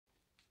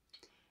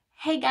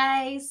Hey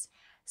guys!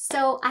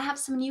 So I have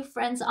some new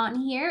friends on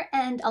here,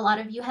 and a lot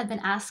of you have been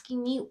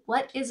asking me,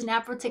 what is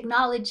Napro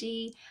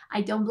technology?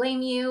 I don't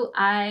blame you.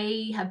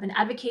 I have been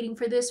advocating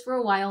for this for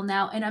a while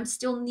now, and I'm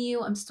still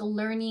new. I'm still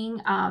learning.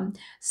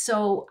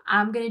 So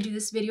I'm going to do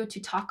this video to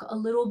talk a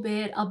little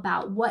bit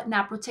about what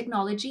Napro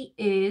technology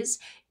is.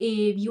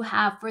 If you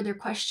have further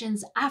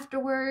questions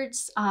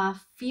afterwards,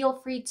 feel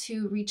free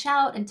to reach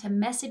out and to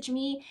message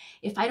me.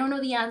 If I don't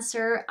know the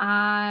answer,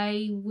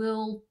 I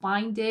will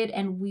find it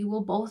and we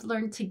will both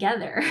learn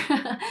together.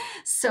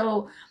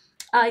 So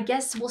I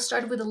guess we'll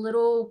start with a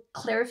little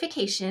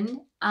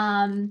clarification.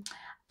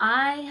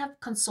 I have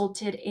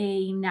consulted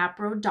a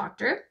Napro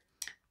doctor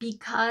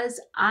because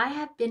I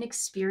have been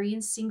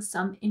experiencing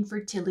some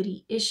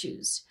infertility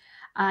issues.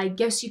 I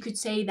guess you could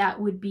say that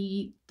would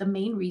be the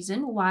main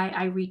reason why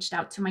I reached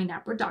out to my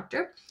Napro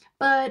doctor.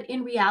 But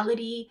in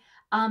reality,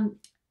 um,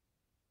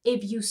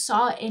 if you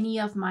saw any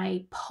of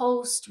my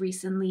posts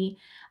recently,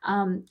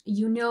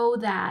 you know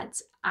that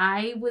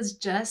I was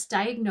just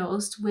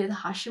diagnosed with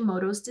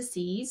Hashimoto's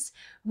disease,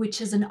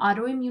 which is an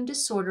autoimmune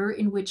disorder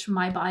in which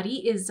my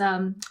body is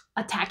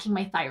attacking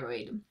my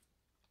thyroid.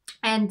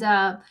 And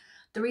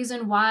the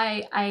reason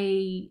why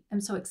I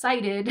am so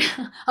excited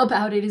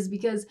about it is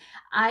because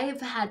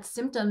I've had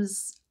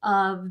symptoms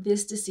of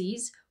this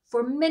disease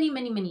for many,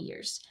 many, many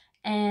years.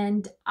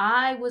 And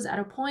I was at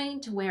a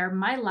point where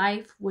my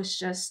life was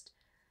just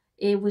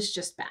it was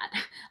just bad.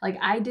 Like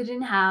I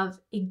didn't have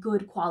a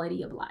good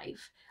quality of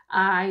life.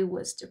 I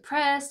was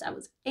depressed, I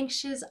was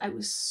anxious, I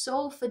was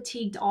so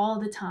fatigued all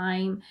the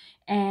time,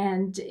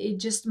 and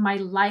my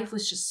life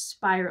was just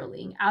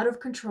spiraling out of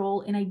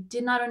control, and I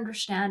did not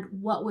understand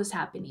what was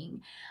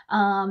happening.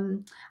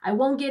 I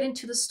won't get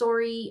into the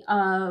story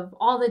of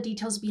all the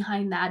details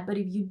behind that, but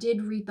if you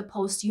did read the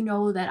post, you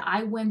know that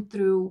I went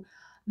through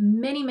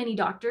many, many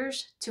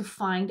doctors to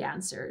find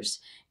answers.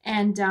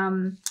 And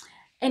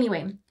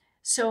anyway,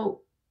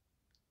 so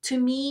to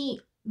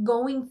me,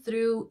 going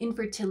through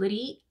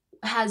infertility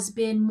has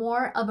been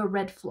more of a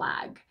red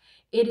flag.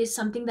 It is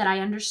something that I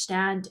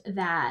understand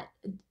that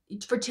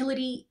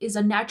fertility is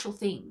a natural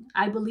thing.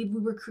 I believe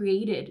we were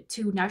created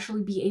to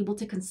naturally be able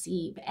to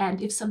conceive,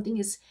 and if something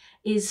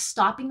is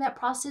stopping that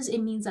process, it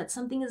means that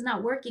something is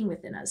not working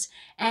within us.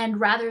 And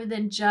rather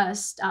than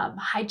just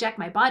hijack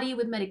my body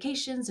with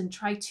medications and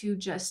try to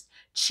just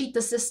cheat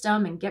the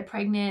system and get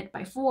pregnant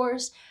by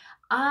force,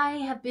 I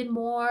have been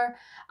more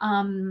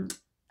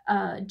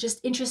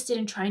just interested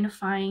in trying to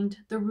find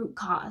the root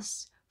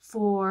cause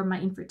for my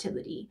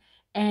infertility.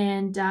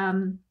 And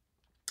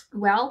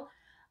well,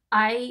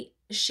 I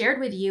shared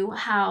with you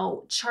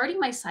how charting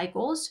my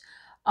cycles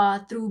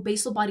through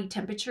basal body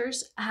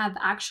temperatures have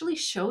actually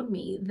showed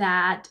me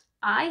that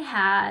I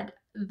had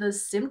the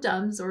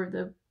symptoms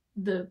or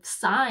the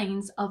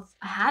signs of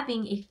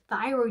having a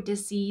thyroid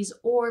disease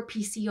or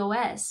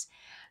PCOS,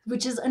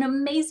 which is an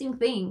amazing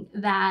thing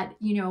that,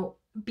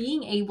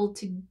 being able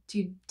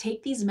to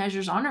take these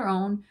measures on our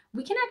own,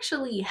 we can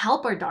actually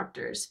help our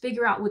doctors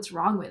figure out what's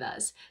wrong with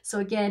us. So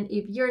again,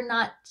 if you're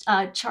not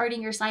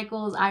charting your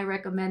cycles, I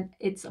recommend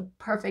it's a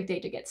perfect day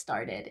to get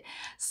started.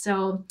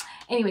 So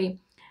anyway,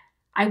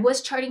 I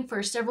was charting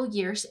for several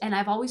years and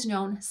I've always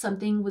known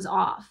something was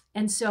off.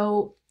 And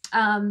so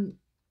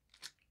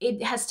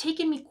it has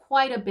taken me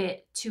quite a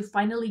bit to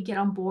finally get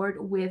on board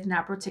with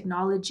Napro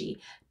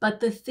technology. But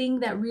the thing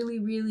that really,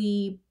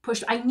 really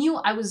pushed, I knew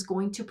I was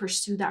going to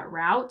pursue that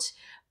route,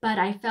 but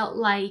I felt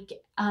like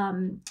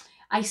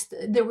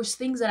there was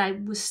things that I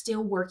was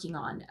still working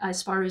on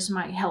as far as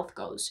my health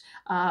goes,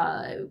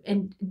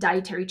 and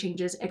dietary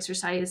changes,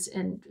 exercise,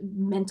 and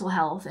mental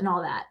health, and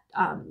all that.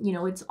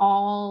 It's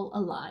all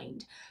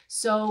aligned.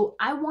 So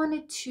I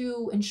wanted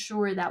to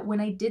ensure that when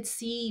I did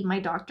see my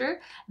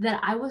doctor, that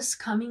I was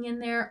coming in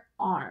there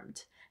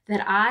armed,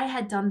 that I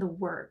had done the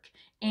work.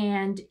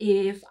 And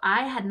if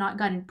I had not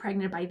gotten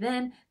pregnant by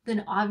then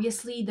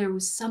obviously there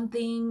was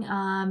something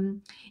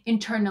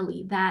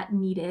internally that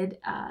needed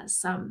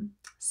some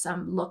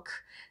look,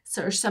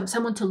 or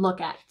someone to look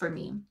at for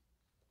me.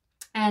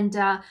 And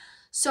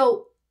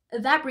so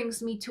that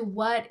brings me to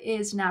what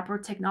is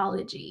Napro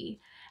technology.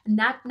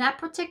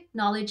 Napro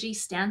technology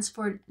stands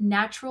for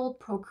Natural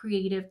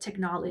Procreative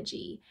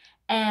Technology.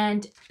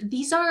 And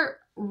these are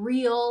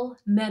real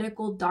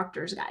medical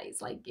doctors, guys.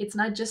 Like, it's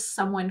not just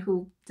someone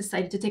who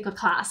decided to take a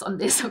class on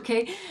this,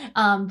 okay?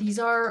 These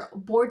are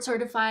board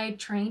certified,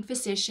 trained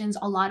physicians.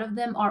 A lot of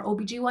them are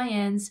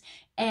OBGYNs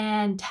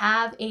and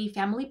have a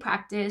family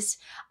practice.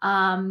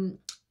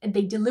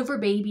 They deliver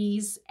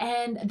babies,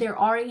 and there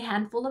are a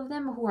handful of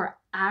them who are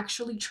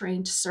actually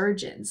trained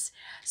surgeons.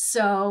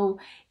 So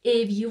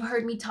if you've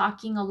heard me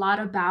talking a lot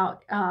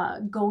about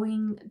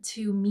going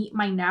to meet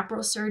my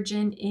Napro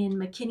surgeon in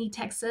McKinney,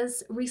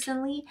 Texas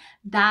recently,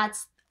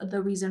 that's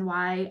the reason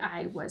why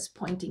I was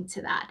pointing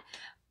to that.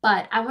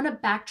 But I want to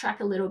backtrack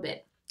a little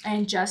bit,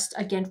 and just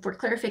again for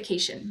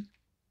clarification,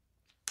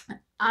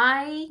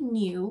 I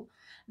knew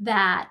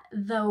that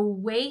the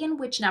way in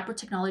which Napro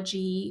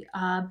technology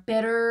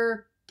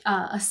better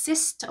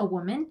assist a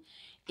woman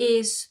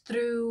is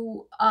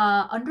through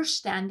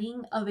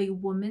understanding of a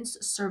woman's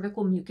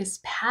cervical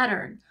mucus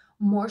pattern,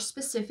 more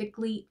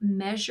specifically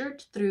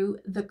measured through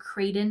the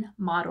Creighton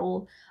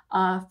model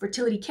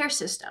fertility care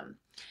system.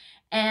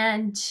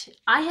 And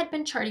I had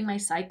been charting my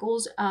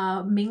cycles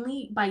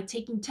mainly by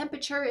taking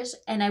temperatures,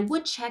 and I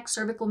would check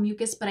cervical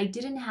mucus, but I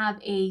didn't have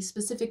a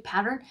specific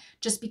pattern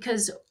just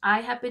because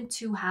I happen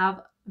to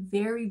have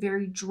very,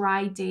 very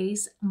dry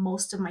days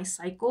most of my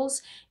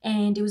cycles,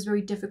 and it was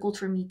very difficult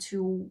for me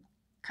to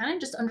kind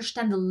of just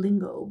understand the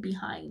lingo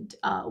behind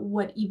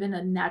what even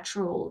a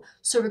natural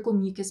cervical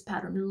mucus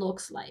pattern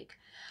looks like.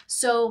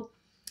 So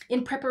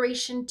in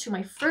preparation to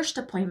my first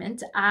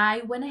appointment,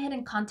 I went ahead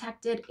and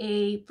contacted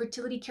a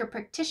fertility care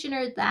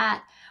practitioner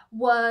that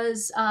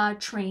was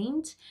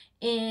trained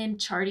in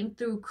charting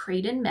through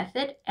Creighton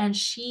method, and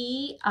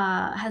she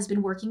has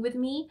been working with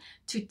me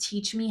to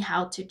teach me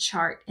how to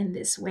chart in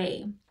this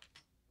way.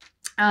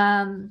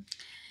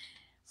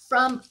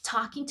 From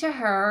talking to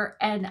her,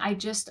 and I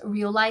just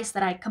realized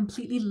that I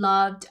completely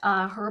loved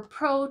her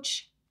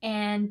approach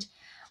and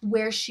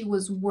where she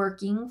was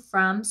working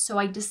from. So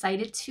I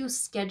decided to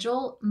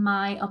schedule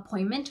my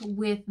appointment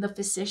with the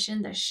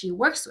physician that she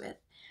works with.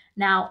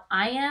 Now,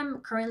 I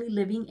am currently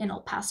living in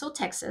El Paso,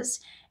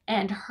 Texas,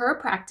 and her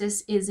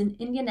practice is in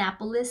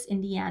Indianapolis,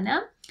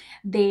 Indiana.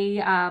 They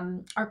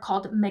are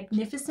called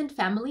Magnificent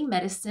Family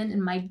Medicine,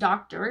 and my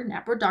doctor,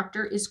 Napro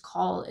doctor,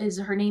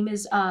 her name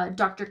is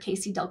Dr.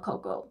 Casey Del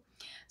Coco.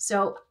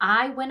 So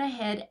I went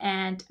ahead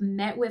and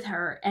met with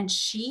her, and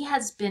she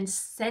has been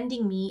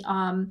sending me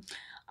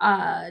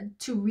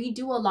to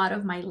redo a lot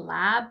of my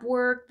lab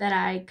work that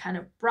I kind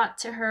of brought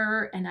to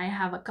her, and I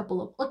have a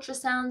couple of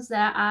ultrasounds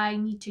that I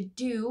need to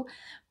do.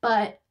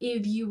 But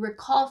if you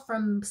recall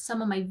from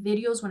some of my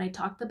videos when I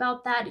talked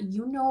about that,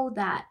 you know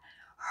that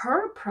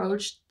her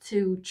approach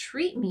to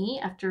treat me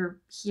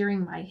after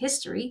hearing my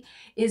history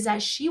is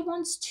that she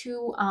wants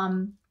to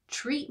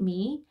treat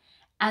me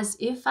as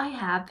if I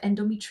have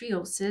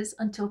endometriosis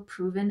until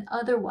proven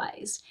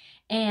otherwise.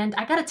 And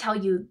I gotta tell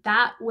you,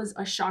 that was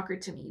a shocker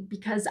to me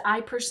because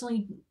I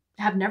personally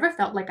have never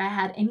felt like I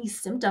had any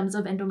symptoms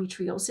of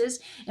endometriosis.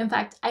 In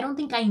fact, I don't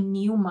think I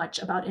knew much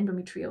about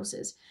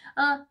endometriosis.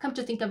 Come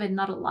to think of it,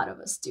 not a lot of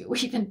us do,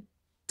 even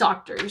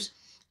doctors.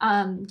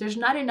 There's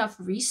not enough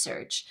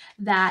research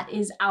that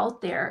is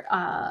out there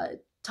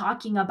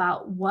talking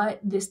about what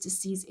this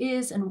disease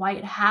is and why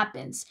it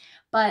happens.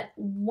 But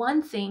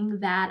one thing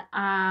that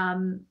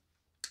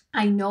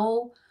I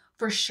know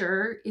for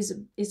sure is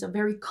a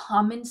very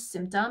common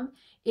symptom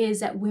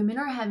is that women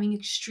are having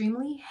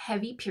extremely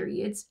heavy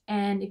periods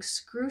and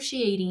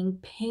excruciating,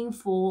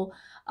 painful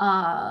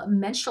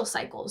menstrual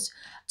cycles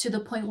to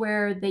the point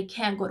where they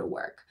can't go to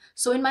work.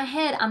 So in my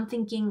head, I'm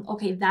thinking,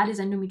 okay, that is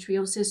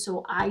endometriosis,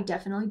 so I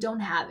definitely don't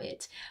have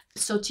it.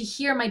 So to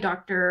hear my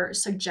doctor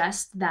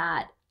suggest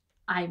that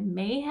I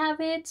may have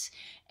it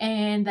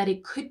and that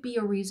it could be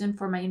a reason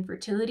for my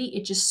infertility,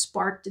 it just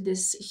sparked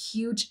this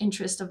huge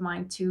interest of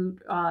mine to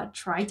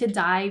try to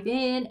dive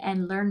in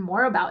and learn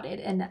more about it.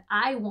 And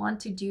I want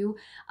to do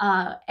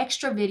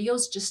extra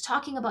videos just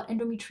talking about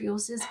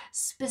endometriosis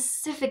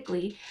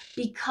specifically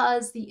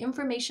because the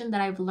information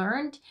that I've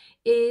learned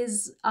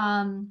is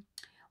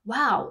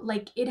wow,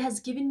 like it has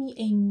given me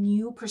a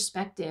new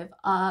perspective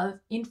of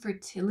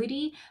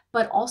infertility,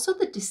 but also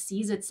the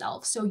disease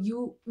itself. So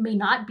you may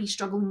not be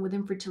struggling with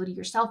infertility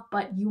yourself,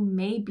 but you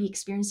may be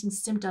experiencing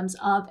symptoms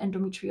of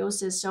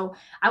endometriosis. So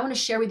I want to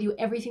share with you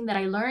everything that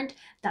I learned.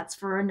 That's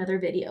for another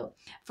video.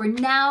 For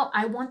now,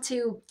 I want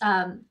to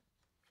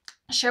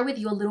share with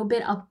you a little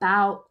bit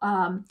about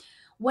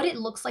what it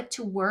looks like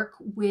to work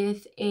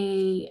with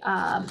a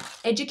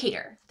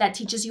educator that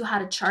teaches you how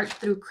to chart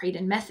through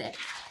Creighton method.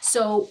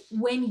 So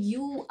when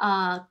you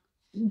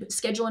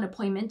schedule an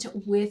appointment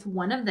with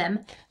one of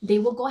them, they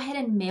will go ahead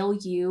and mail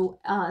you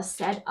a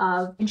set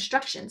of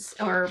instructions,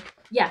 or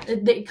yeah,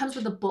 it comes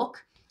with a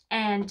book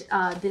and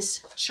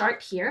this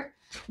chart here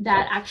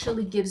that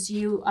actually gives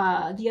you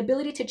the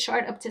ability to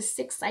chart up to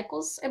 6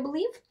 cycles, I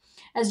believe.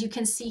 As you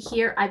can see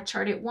here, I've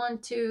charted 1,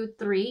 2,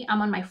 3.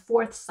 I'm on my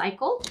 4th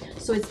cycle.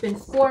 So it's been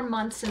 4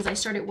 months since I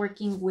started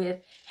working with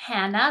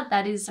Hannah.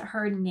 That is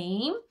her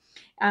name.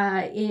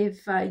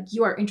 If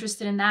you are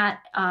interested in that,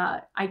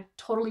 I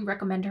totally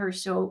recommend her.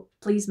 So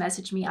please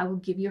message me. I will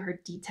give you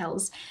her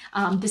details.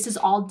 This is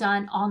all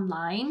done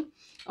online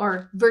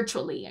or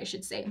virtually, I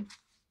should say.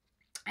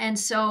 And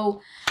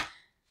so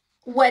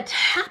what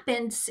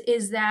happens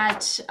is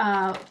that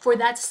for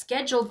that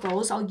schedule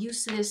goes, I'll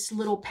use this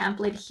little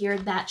pamphlet here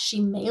that she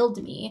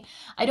mailed me.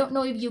 I don't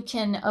know if you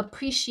can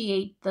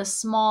appreciate the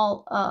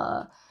small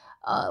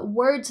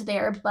words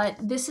there, but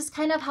this is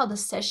kind of how the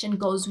session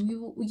goes.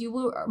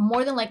 You are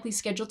more than likely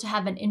scheduled to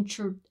have an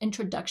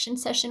introduction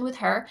session with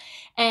her,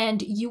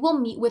 and you will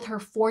meet with her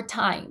 4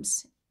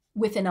 times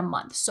within a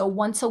month, so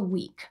once a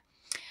week.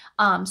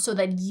 So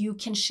that you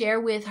can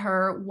share with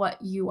her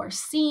what you are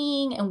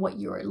seeing and what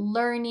you're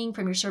learning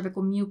from your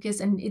cervical mucus.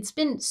 And it's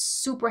been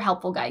super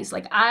helpful, guys.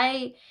 Like,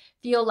 I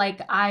feel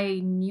like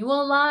I knew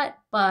a lot,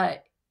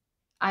 but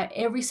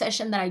every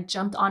session that I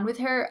jumped on with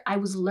her, I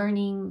was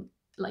learning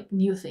like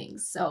new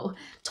things. So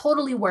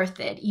totally worth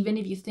it, even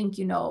if you think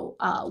you know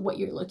what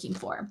you're looking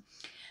for.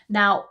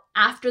 Now,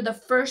 after the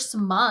first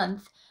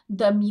month,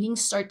 the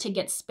meetings start to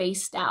get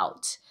spaced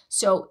out.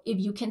 So if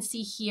you can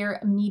see here,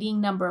 meeting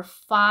number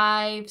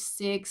 5,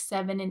 6,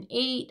 7, and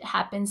 8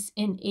 happens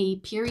in a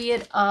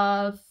period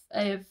of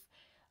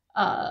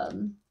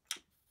um,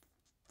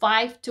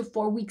 5 to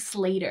 4 weeks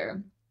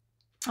later.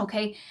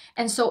 Okay.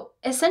 And so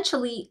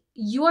essentially,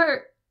 you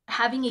are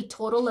having a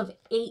total of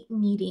 8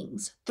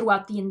 meetings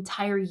throughout the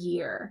entire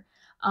year.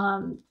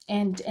 And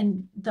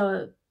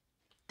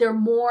they're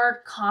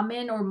more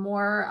common or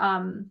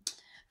more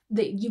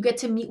that you get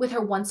to meet with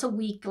her once a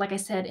week, like I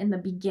said in the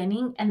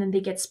beginning, and then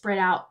they get spread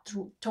out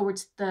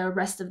towards the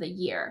rest of the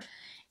year.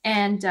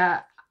 And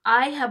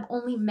I have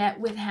only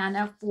met with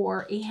Hannah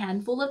for a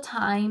handful of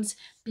times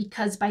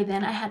because by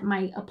then I had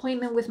my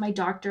appointment with my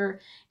doctor,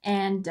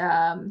 and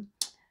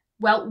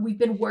well, we've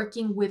been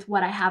working with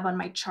what I have on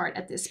my chart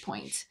at this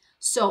point.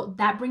 So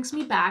that brings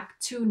me back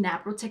to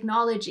Napro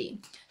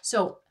technology.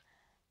 So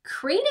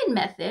Creighton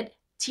method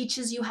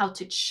teaches you how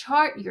to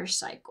chart your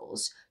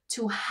cycles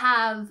to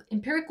have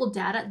empirical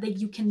data that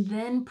you can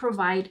then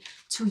provide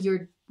to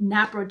your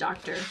Napro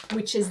doctor,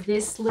 which is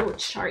this little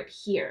chart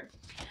here.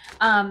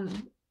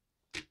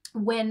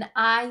 When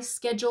I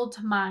scheduled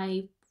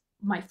my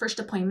first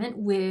appointment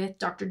with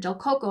Dr. Del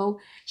Coco,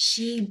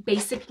 she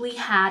basically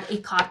had a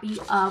copy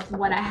of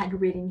what I had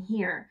written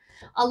here,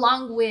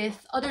 along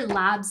with other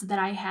labs that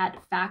I had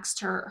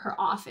faxed her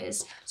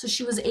office. So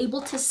she was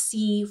able to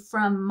see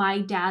from my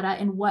data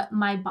and what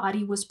my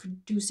body was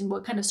producing,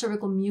 what kind of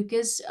cervical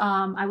mucus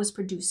I was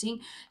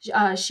producing.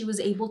 She was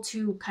able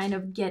to kind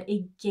of get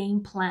a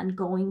game plan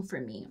going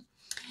for me.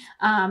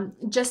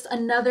 Just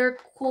another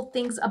cool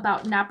things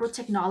about Napro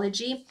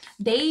technology,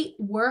 they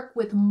work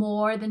with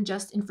more than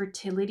just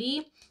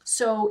infertility.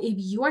 So if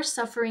you are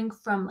suffering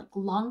from like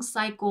long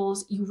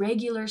cycles,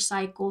 irregular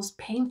cycles,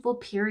 painful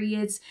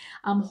periods,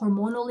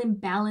 hormonal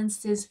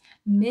imbalances,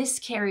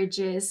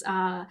 miscarriages,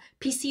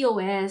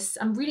 PCOS,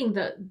 I'm reading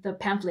the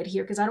pamphlet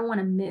here because I don't want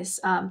to miss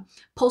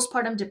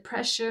postpartum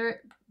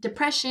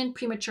depression,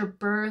 premature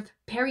birth,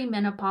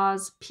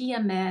 perimenopause,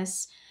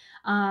 PMS,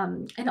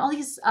 and all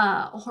these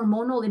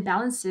hormonal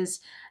imbalances,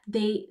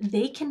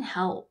 they can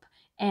help,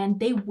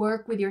 and they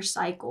work with your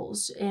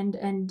cycles. And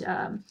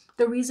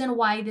the reason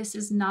why this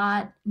is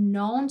not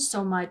known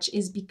so much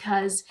is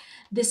because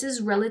this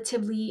is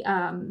relatively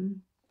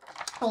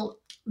well,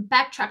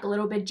 backtrack a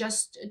little bit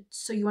just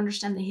so you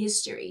understand the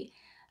history.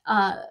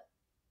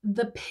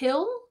 The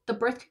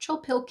birth control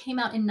pill came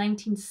out in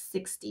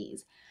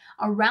 1960s.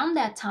 Around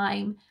that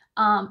time,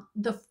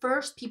 the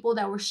first people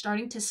that were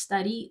starting to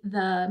study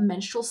the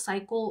menstrual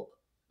cycle,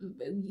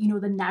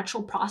 the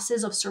natural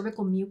process of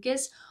cervical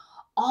mucus,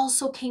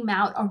 also came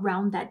out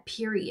around that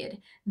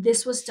period.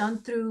 This was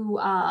done through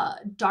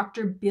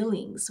Dr.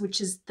 Billings,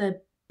 which is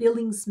the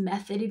Billings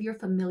method, if you're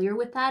familiar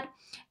with that.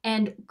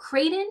 And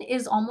Creighton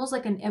is almost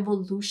like an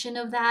evolution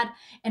of that.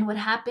 And what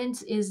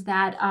happens is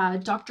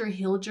that Dr.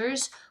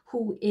 Hilgers,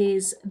 who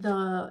is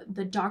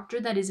the doctor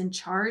that is in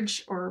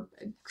charge or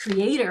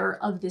creator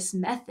of this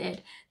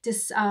method,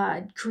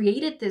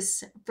 created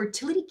this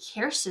fertility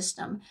care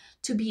system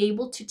to be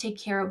able to take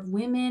care of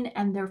women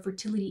and their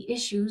fertility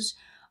issues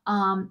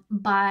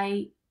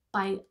by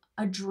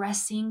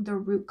addressing the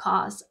root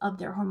cause of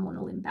their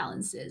hormonal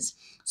imbalances.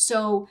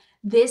 So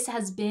this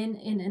has been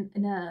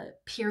in a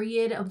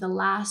period of the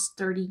last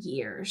 30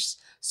 years.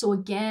 So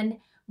again,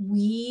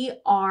 we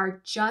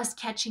are just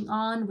catching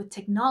on with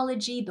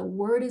technology. The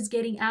word is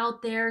getting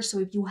out there. So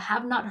if you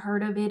have not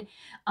heard of it,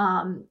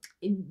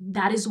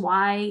 that is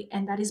why,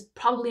 and that is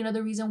probably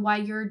another reason why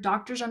your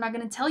doctors are not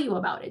going to tell you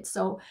about it.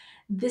 So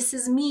this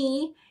is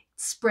me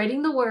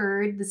spreading the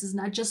word. This is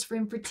not just for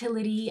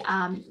infertility.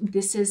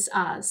 This is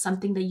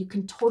something that you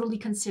can totally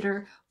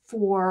consider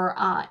for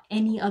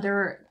any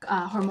other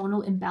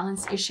hormonal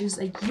imbalance issues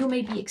that you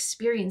may be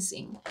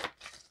experiencing.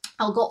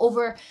 I'll go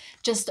over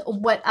just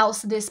what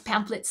else this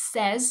pamphlet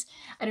says.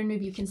 I don't know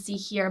if you can see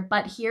here,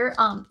 but here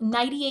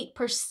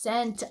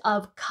 98%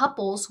 of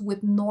couples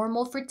with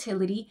normal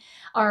fertility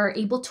are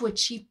able to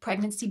achieve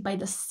pregnancy by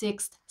the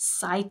 6th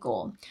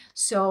cycle.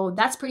 So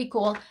that's pretty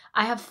cool.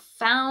 I have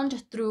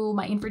found through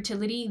my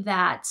infertility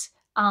that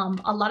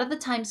a lot of the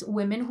times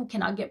women who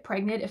cannot get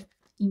pregnant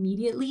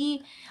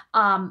immediately,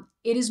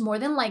 it is more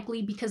than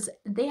likely because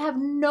they have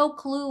no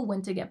clue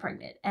when to get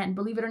pregnant. And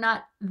believe it or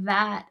not,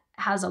 that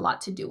has a lot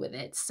to do with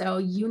it. So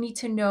you need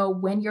to know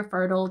when you're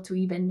fertile to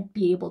even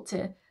be able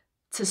to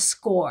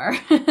score.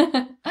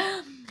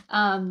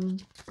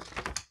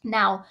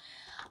 Now,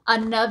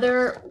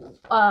 another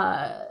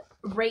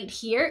rate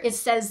here, it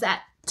says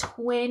that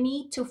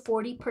 20 to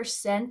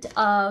 40%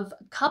 of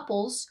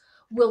couples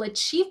will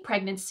achieve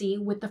pregnancy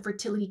with the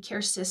fertility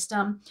care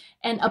system,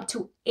 and up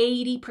to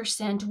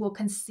 80% will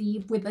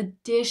conceive with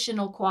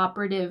additional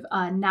cooperative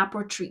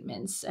Napro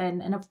treatments.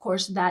 And of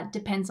course, that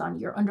depends on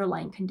your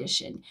underlying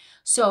condition.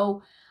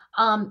 So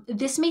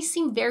this may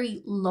seem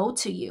very low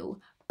to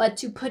you, But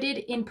to put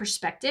it in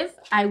perspective,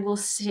 I will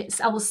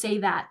say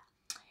that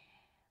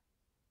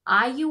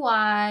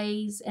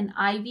IUIs and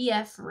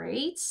IVF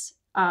rates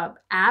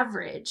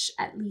average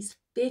at least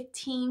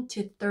 15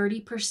 to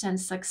 30%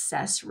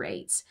 success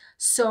rates.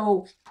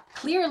 So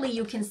clearly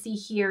you can see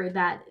here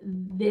that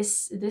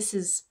this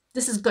is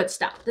good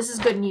stuff. This is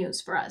good news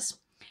for us.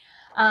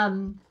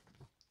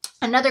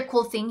 Another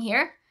cool thing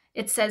here,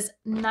 it says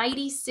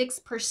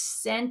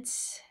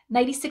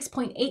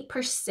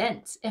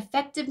 96.8%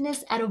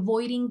 effectiveness at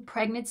avoiding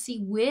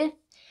pregnancy with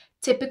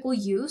typical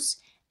use,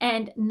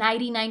 and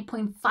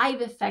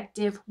 99.5%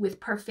 effective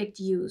with perfect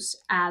use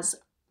as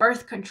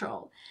birth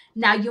control.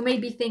 Now you may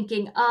be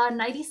thinking,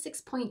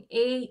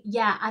 96.8,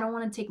 yeah, I don't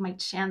want to take my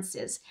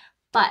chances.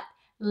 But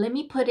let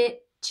me put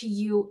it to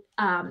you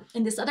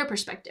in this other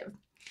perspective.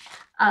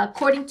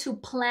 According to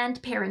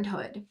Planned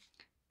Parenthood,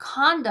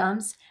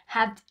 condoms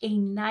have a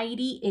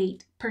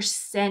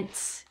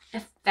 98%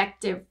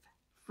 effective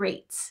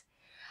rate.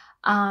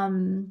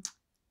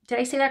 Did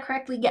I say that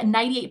correctly? Yeah,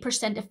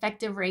 98%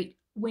 effective rate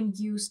when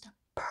used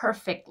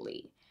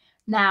perfectly.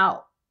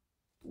 Now,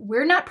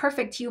 we're not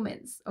perfect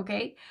humans,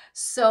 okay?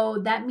 So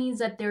that means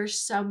that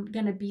there's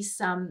gonna be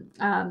some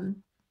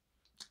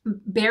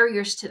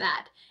barriers to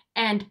that.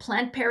 And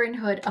Planned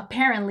Parenthood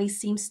apparently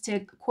seems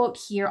to quote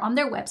here on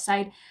their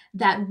website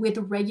that with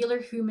regular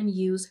human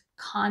use,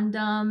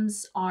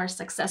 condoms are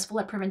successful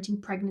at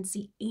preventing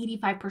pregnancy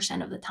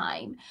 85% of the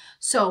time.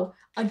 So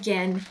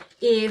again,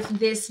 if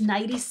this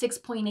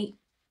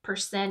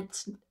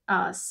 96.8%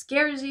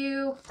 scares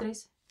you,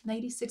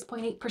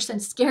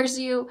 96.8% scares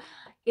you,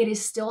 it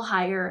is still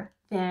higher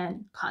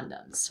than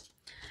condoms.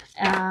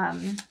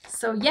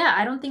 So yeah,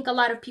 I don't think a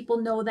lot of people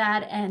know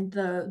that, and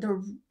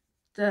the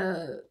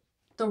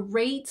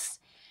rates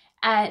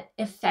at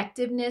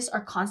effectiveness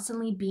are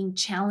constantly being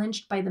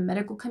challenged by the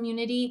medical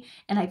community.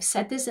 And I've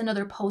said this in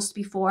other posts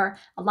before.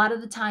 A lot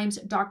of the times,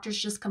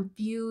 doctors just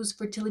confuse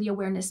fertility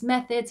awareness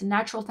methods,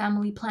 natural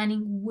family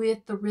planning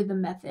with the rhythm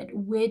method,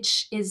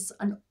 which is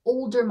an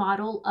older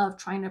model of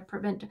trying to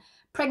prevent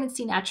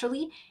pregnancy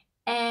naturally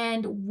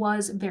and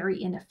was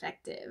very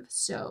ineffective.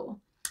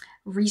 So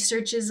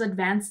research is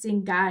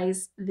advancing,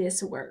 guys.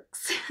 This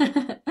works.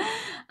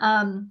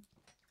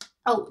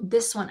 Oh,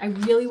 this one. I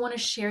really want to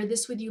share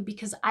this with you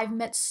because I've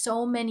met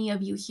so many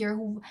of you here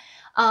who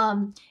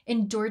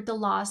endured the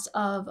loss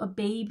of a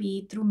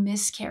baby through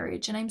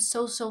miscarriage. And I'm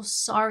so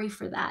sorry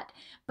for that.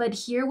 But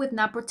here with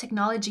Napro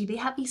Technology, they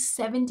have a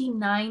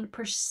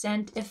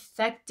 79%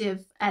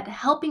 effective at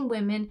helping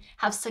women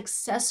have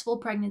successful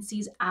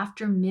pregnancies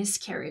after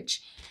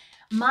miscarriage.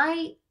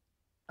 My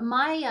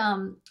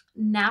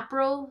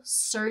Napro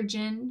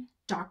surgeon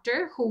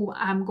doctor, who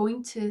I'm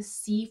going to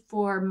see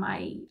for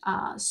my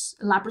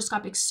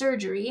laparoscopic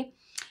surgery,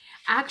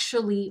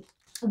 actually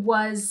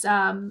was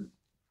in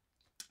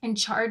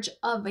charge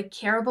of a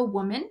care of a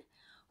woman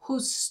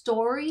whose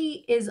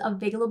story is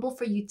available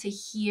for you to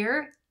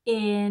hear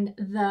in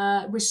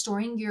the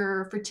Restoring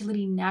Your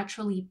Fertility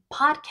Naturally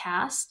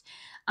podcast,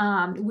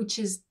 which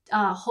is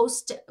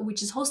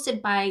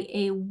hosted by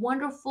a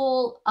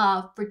wonderful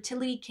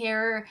fertility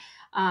care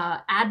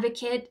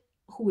advocate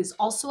who is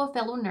also a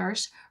fellow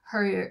nurse.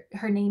 Her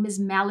name is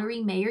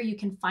Mallory Mayer. You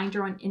can find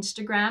her on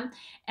Instagram.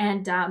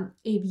 And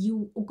if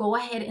you go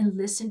ahead and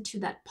listen to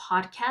that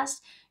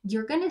podcast,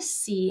 you're going to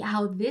see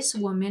how this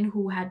woman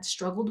who had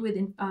struggled with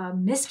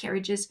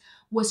miscarriages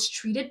was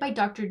treated by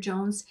Dr.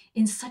 Jones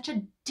in such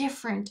a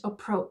different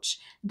approach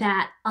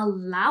that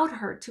allowed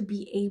her to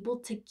be able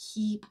to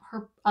keep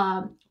her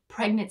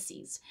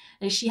pregnancies.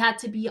 She had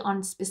to be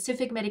on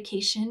specific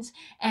medications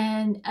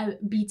and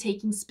be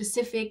taking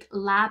specific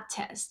lab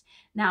tests.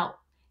 Now,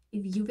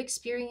 if you've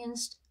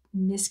experienced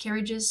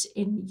miscarriages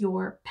in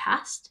your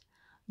past,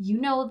 you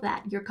know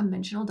that your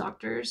conventional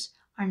doctors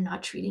are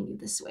not treating you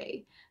this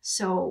way.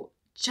 So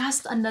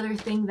just another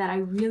thing that I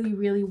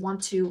really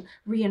want to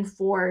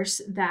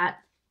reinforce, that,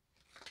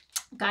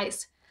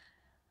 guys,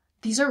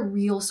 these are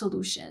real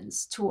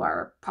solutions to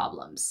our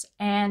problems.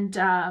 And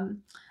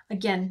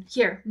again,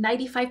 here,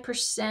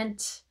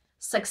 95%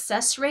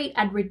 success rate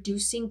at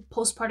reducing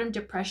postpartum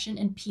depression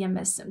and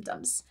PMS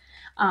symptoms.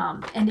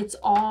 And it's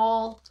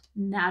all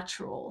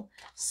natural.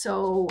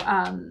 So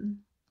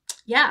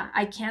yeah,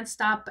 I can't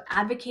stop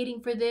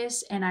advocating for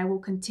this, and I will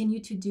continue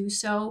to do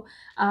so.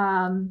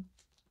 I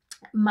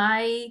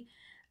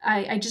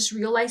just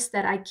realized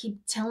that I keep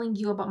telling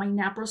you about my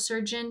Napro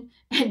surgeon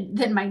and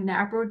then my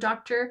Napro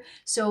doctor.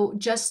 So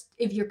just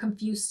if you're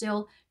confused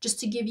still, just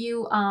to give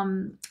you a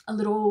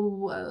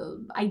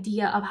little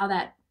idea of how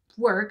that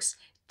works,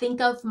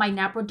 think of my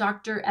Napro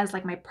doctor as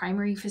like my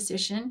primary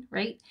physician,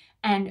 right?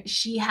 And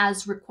she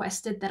has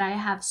requested that I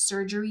have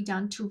surgery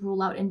done to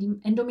rule out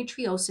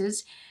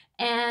endometriosis.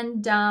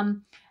 And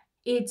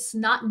it's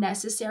not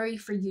necessary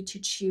for you to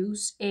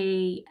choose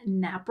a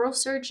Napro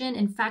surgeon.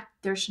 In fact,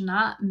 there's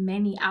not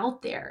many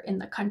out there in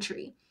the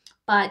country.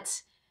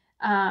 But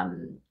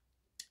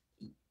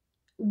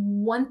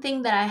one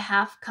thing that I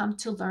have come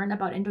to learn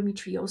about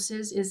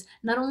endometriosis is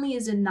not only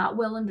is it not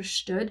well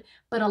understood,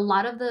 but a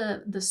lot of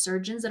the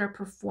surgeons that are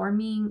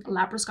performing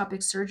laparoscopic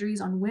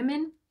surgeries on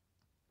women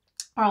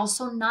are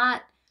also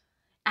not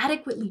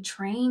adequately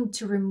trained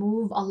to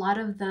remove a lot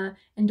of the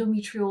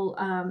endometrial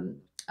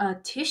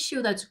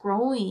tissue that's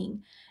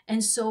growing.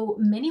 And so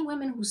many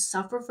women who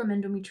suffer from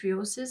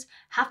endometriosis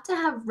have to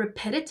have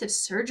repetitive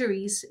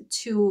surgeries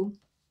to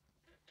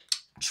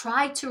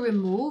try to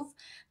remove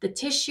the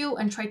tissue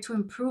and try to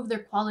improve their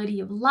quality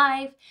of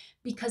life,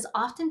 because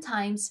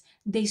oftentimes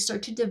they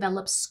start to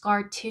develop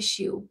scar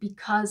tissue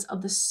because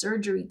of the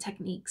surgery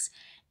techniques.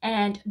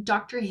 And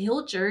Dr.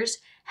 Hilgers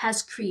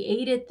has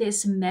created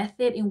this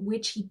method in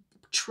which he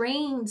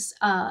trains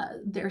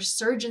their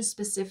surgeons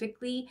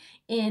specifically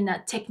in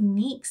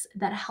techniques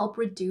that help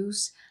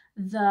reduce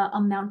the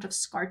amount of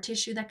scar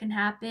tissue that can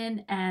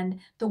happen, and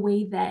the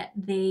way that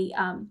they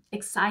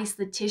excise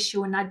the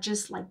tissue and not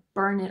just like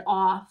burn it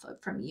off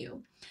from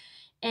you.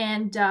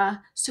 And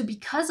so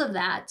because of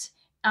that,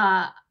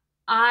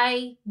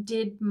 I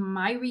did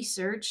my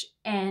research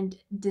and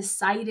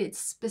decided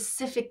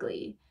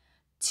specifically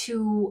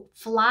to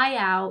fly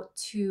out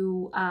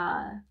to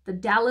the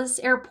Dallas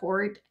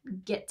airport,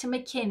 get to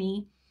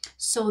McKinney,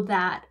 so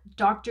that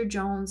Dr.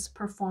 Jones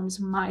performs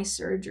my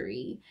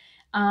surgery.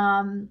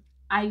 Um,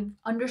 I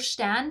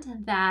understand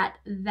that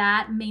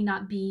that may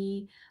not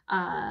be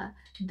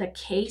the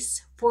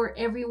case for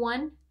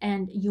everyone,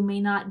 and you may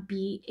not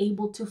be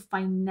able to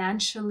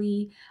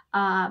financially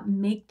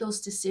make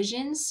those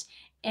decisions.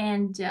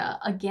 And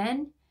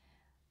again,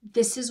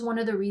 this is one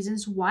of the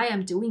reasons why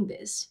I'm doing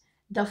this.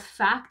 The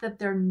fact that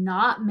there are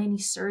not many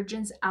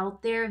surgeons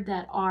out there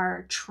that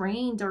are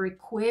trained or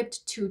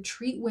equipped to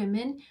treat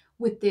women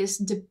with this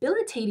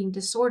debilitating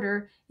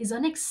disorder is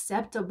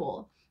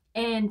unacceptable.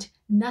 And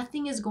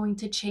nothing is going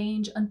to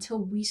change until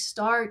we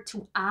start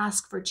to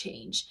ask for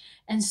change.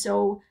 And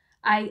so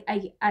I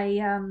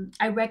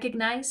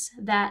recognize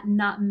that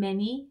not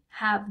many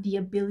have the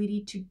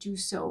ability to do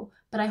so,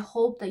 but I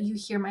hope that you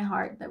hear my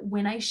heart, that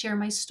when I share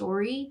my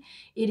story,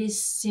 it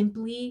is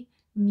simply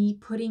me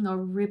putting a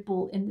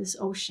ripple in this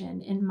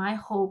ocean, and my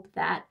hope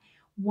that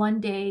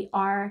one day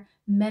our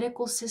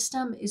medical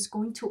system is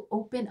going to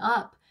open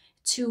up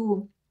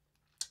to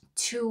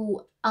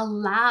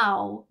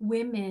allow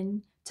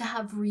women to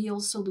have real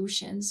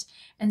solutions.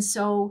 And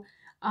so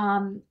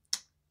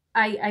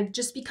I've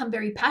just become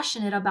very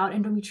passionate about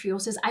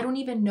endometriosis. I don't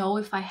even know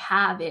if I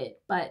have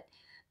it, but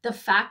the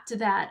fact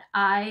that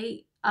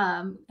I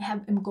am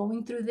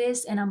going through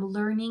this and I'm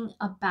learning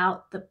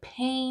about the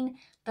pain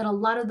that a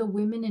lot of the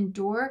women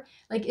endure,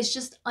 like, it's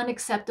just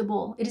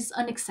unacceptable. It is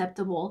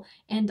unacceptable.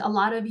 And a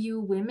lot of you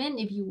women,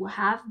 if you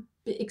have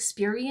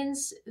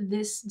experienced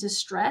this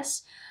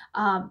distress,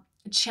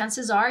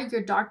 chances are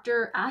your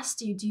doctor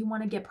asked you, do you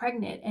want to get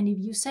pregnant? And if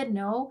you said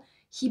no,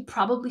 he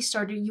probably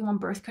started you on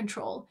birth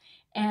control.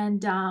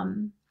 And I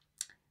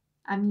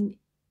mean,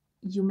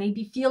 you may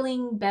be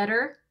feeling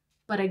better,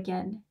 but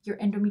again, your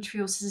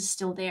endometriosis is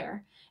still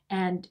there.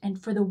 And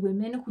for the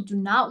women who do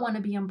not want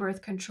to be on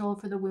birth control,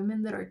 for the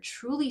women that are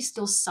truly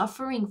still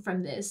suffering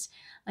from this,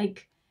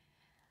 like,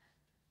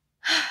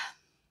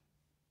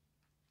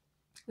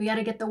 we got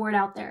to get the word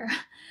out there.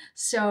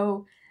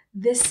 So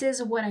this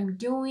is what I'm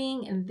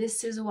doing, and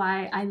this is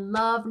why I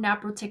love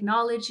Napro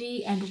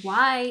Technology and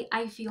why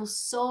I feel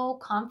so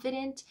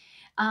confident,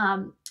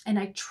 and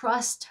I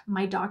trust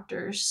my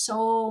doctors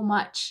so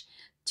much,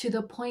 to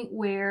the point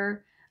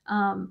where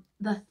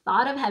the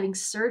thought of having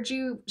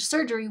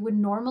surgery would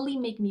normally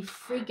make me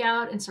freak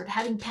out and start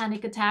having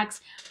panic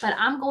attacks. But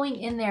I'm going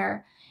in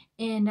there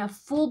in a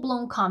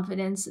full-blown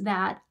confidence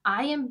that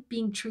I am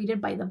being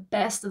treated by the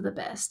best of the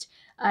best.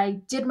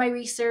 I did my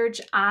research.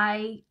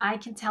 I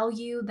can tell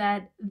you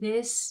that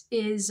this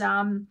is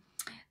going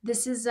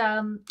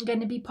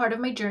to be part of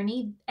my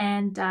journey,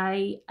 and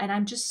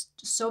I'm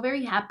just so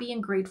very happy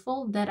and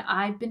grateful that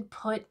I've been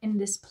put in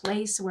this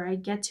place where I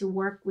get to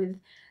work with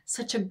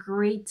such a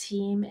great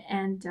team.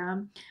 And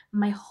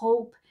my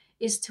hope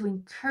is to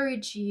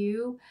encourage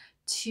you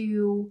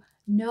to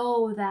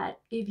know that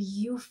if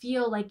you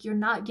feel like you're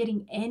not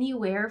getting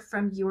anywhere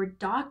from your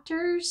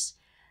doctors,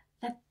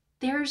 that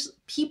there's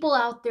people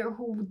out there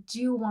who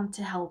do want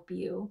to help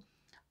you,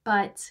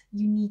 but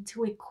you need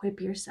to equip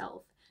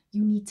yourself.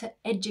 You need to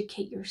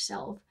educate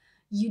yourself.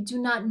 You do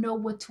not know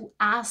what to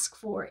ask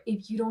for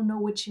if you don't know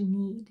what you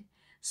need.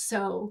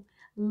 So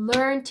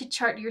learn to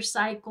chart your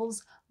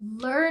cycles,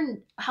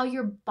 learn how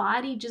your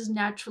body just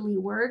naturally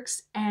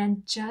works,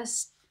 and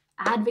just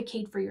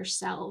advocate for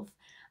yourself.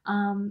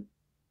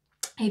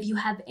 If you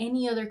have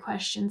any other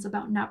questions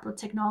about Napro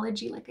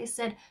Technology, like I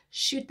said,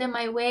 shoot them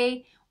my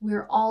way.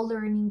 We're all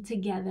learning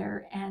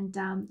together, and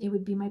it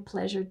would be my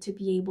pleasure to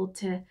be able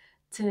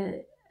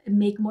to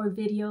make more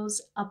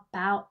videos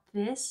about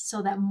this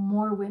so that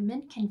more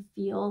women can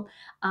feel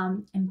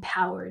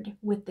empowered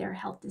with their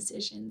health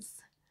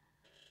decisions.